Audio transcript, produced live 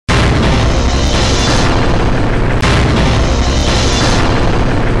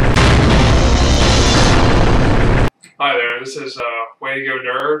this is Way to Go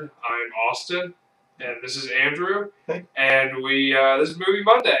Nerd. I'm Austin, and this is Andrew. Hey. And this is Movie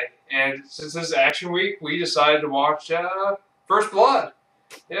Monday. And since this is Action Week, we decided to watch First Blood.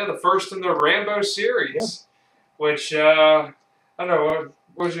 Yeah, the first in the Rambo series. Yeah. Which, I don't know,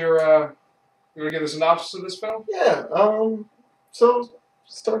 what was your, you want to give a synopsis of this film? Yeah, so,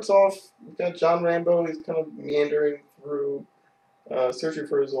 starts off, we've got John Rambo, he's kind of meandering through, searching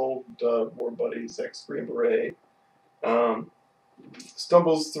for his old war buddies, ex-Green Beret.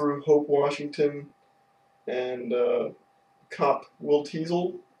 Stumbles through Hope, Washington, and cop Will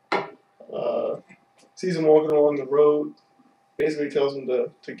Teasel sees him walking along the road, basically tells him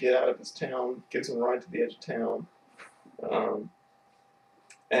to get out of his town, gives him a ride to the edge of town.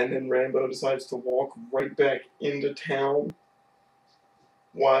 And then Rambo decides to walk right back into town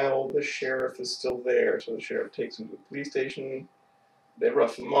while the sheriff is still there. So the sheriff takes him to the police station. They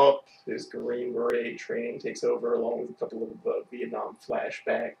rough him up. His Green Beret training takes over along with a couple of Vietnam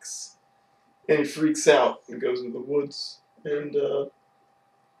flashbacks. And he freaks out and goes into the woods. And,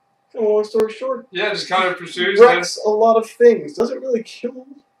 long story short, yeah, just kind of pursues wrecks a lot of things. Doesn't really kill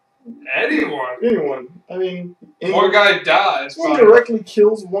anyone. I mean, one guy dies. He indirectly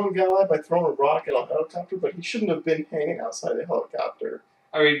kills one guy by throwing a rock at a helicopter, but he shouldn't have been hanging outside the helicopter.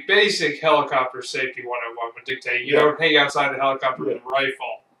 I mean, basic helicopter safety 101 would dictate you don't hang outside the helicopter with a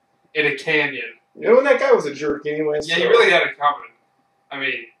rifle in a canyon. You know, and that guy was a jerk anyway. Yeah, he really had it coming. I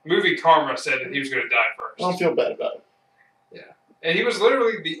mean, movie karma said that he was going to die first. I don't feel bad about it. Yeah. And he was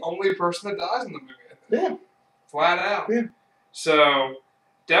literally the only person that dies in the movie, I think. Yeah. Flat out. Yeah. So,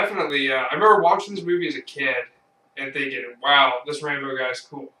 definitely, I remember watching this movie as a kid and thinking, wow, this Rambo guy's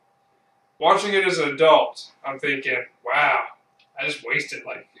cool. Watching it as an adult, I'm thinking, wow, I just wasted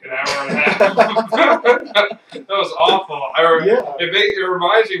like an hour and a half. That was awful. It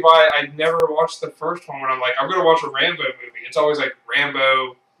reminds me why I never watched the first one when I'm like, I'm going to watch a Rambo movie. It's always like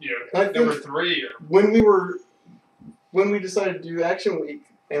Rambo, number 3. When we decided to do Action Week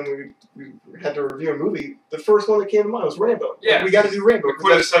and we had to review a movie, the first one that came to mind was Rambo. Yeah. Like, we got to do Rambo.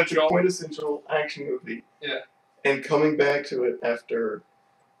 Quintessential. Quintessential action movie. Yeah. And coming back to it after,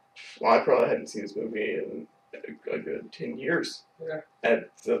 I probably hadn't seen this movie in a good 10 years. Yeah.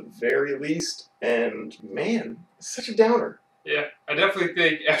 At the very least. And, man, it's such a downer. Yeah. I definitely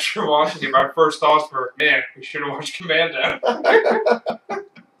think after watching it, my first thoughts were, man, we should have watched Commando.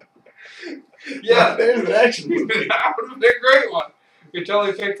 Yeah. There's an action movie. That would have been a great one. You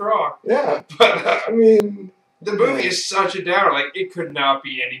totally picked wrong. Yeah. But, I mean, the movie is such a downer. Like, it could not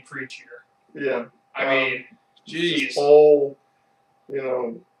be any preachier. Yeah. I mean, geez. All,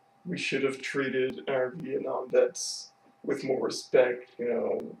 we should have treated our Vietnam vets with more respect.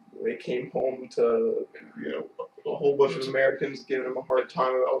 They came home to, a whole bunch of Americans giving them a hard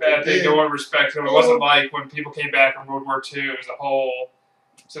time about what bad they did. No one respected them. It wasn't like when people came back from World War II. It was a whole.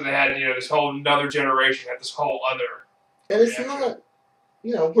 So they had, this whole another generation had this whole other. And it's not,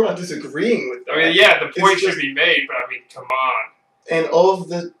 we're not disagreeing with that. I mean, yeah, the point should be made, but I mean, come on. And of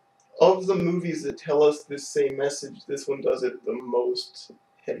the movies that tell us this same message, this one does it the most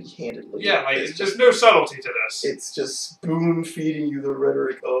heavy-handedly. Yeah, like, it's just no subtlety to this. It's just spoon-feeding you the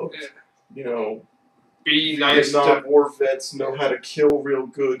rhetoric of, be nice Vietnam War vets know how to kill real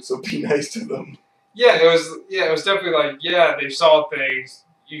good, so be nice to them. Yeah, it was definitely like, yeah, they saw things,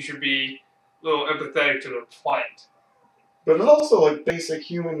 you should be a little empathetic to their plight. But it's also like basic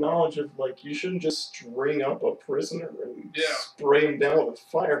human knowledge of like you shouldn't just string up a prisoner and spray him down with a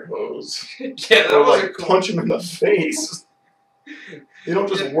fire hose. Yeah, that or wasn't like cool. Punch him in the face. You don't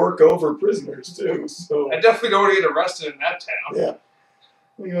just work over prisoners too. So I definitely don't want to get arrested in that town. Yeah.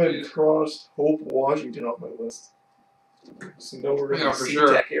 I'm going to go ahead and cross Hope, Washington off my list. So know we're going to see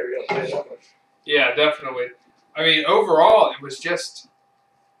that area. Yeah, definitely. I mean, overall, it was just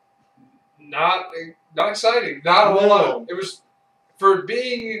not exciting. Not a whole lot. It was, for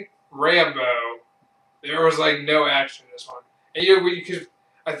being Rambo, there was like no action in this one. And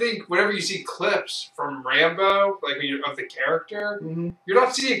I think whenever you see clips from Rambo, like of the character, you're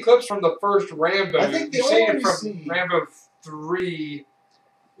not seeing clips from the first Rambo. I think you're seeing it from Rambo 3.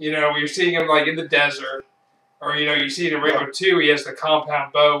 You're seeing him like in the desert. Or, you see it in Rambo 2, he has the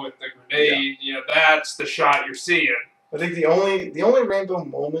compound bow with the grenade. Yeah. That's the shot you're seeing. I think the only Rambo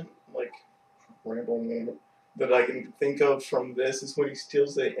moment that I can think of from this is when he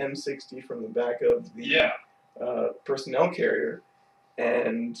steals the M60 from the back of the personnel carrier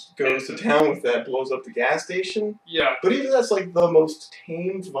and goes to town with that, blows up the gas station. Yeah. But even that's like the most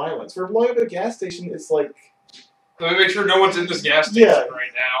tamed violence. For blowing up a gas station, it's like... Let me make sure no one's in this gas station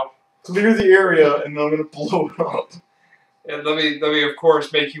right now. Clear the area, and then I'm going to blow it up. And let me of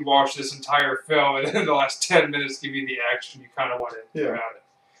course make you watch this entire film, and then the last 10 minutes give you the action you kind of wanted throughout it.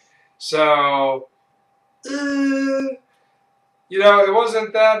 So, it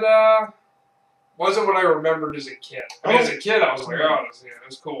wasn't that. Wasn't what I remembered as a kid. I mean, as a kid, I was like, oh, it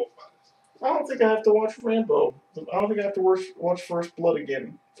was cool. But I don't think I have to watch Rambo. I don't think I have to watch First Blood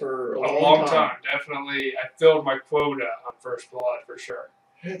again for a long time. Definitely, I filled my quota on First Blood for sure.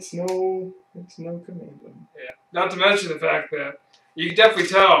 It's no Commando. Yeah. Not to mention the fact that you can definitely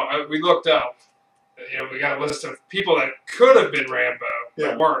tell. We looked up. We got a list of people that could have been Rambo,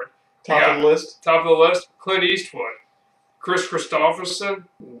 but weren't. Top of the list. Top of the list: Clint Eastwood, Chris Christopherson,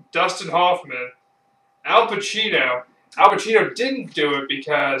 Dustin Hoffman, Al Pacino. Al Pacino didn't do it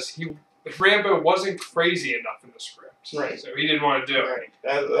because Rambo wasn't crazy enough in the script. Right. So he didn't want to do it. Right.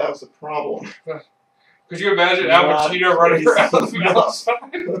 That was the problem. Could you imagine Al Pacino running around the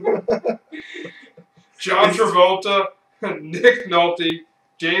outside? John Travolta, Nick Nolte,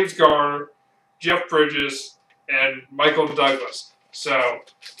 James Garner, Jeff Bridges, and Michael Douglas. So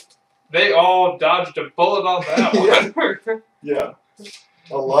they all dodged a bullet on that one. Yeah.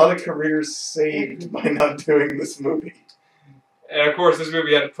 A lot of careers saved by not doing this movie. And of course, this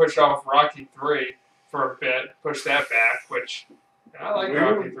movie had to push off Rocky 3 for a bit, push that back, which I like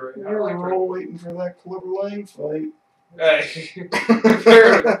Rocky 3. We were all waiting for that Clubber Lang fight. Hey,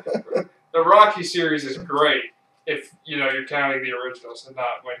 the Rocky series is great if you're counting the originals and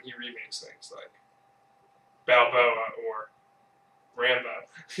not when he remakes things like Balboa or Rambo.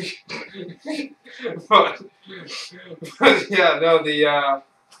 but yeah, no,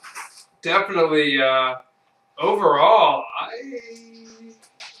 definitely overall,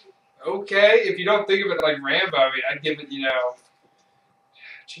 okay. If you don't think of it like Rambo, I mean, I'd give it,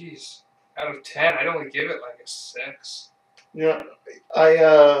 out of 10, I'd only give it like a 6. Yeah,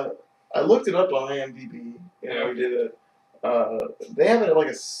 I looked it up on IMDb. We did it. They have it at like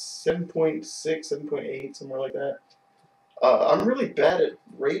a 7.6, 7.8, somewhere like that. I'm really bad at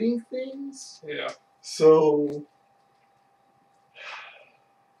rating things. Yeah. So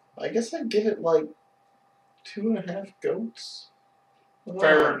I guess I'd give it like 2.5 goats.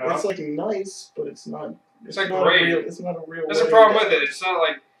 Fair enough. It's like nice, but it's not. It's like great. It's not a real. There's a problem with it. It's not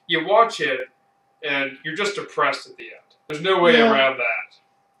like you watch it and you're just depressed at the end. There's no way around that.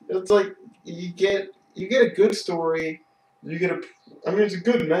 It's like you get a good story. It's a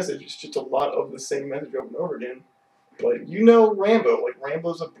good message. It's just a lot of the same message over and over again. But Rambo. Like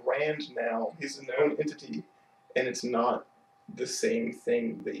Rambo's a brand now. He's an own entity, and it's not the same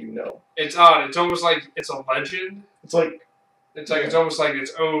thing that you know. It's odd. It's almost like it's a legend. It's almost like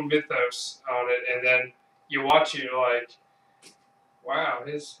its own mythos on it, and then you watch it, you're like, wow,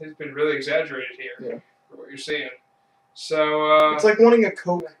 it's been really exaggerated here for what you're seeing. So it's like wanting a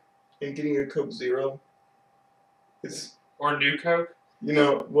Coke and getting a Coke Zero. Or New Coke.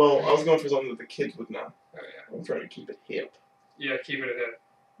 Well, I was going for something that the kids would know. Oh yeah. I'm trying to keep it hip. Yeah, keeping it hip.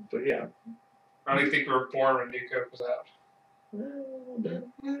 But yeah. I don't even think we were born when New Coke was out. Maybe.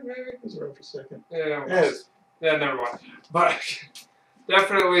 It was around for a second. Yeah, never mind. But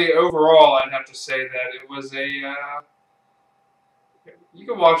definitely, overall, I'd have to say that it was a. You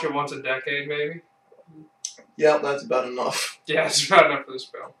can watch it once a decade, maybe. Yeah, that's about enough. Yeah, it's about enough for this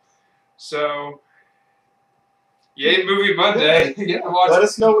film. So, yay, Movie Monday. Let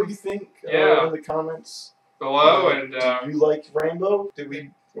us know what you think in the comments below. And do you like Rambo?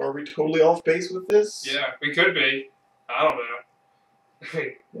 Are we totally off base with this? Yeah, we could be. I don't know. I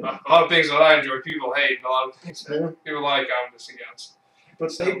mean, a lot of things that I enjoy, people hate, and a lot of things that people like, I'm just against.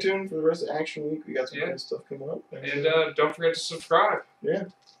 But stay tuned for the rest of Action Week. We got some good stuff coming up. And don't forget to subscribe. Yeah.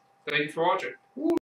 Thank you for watching.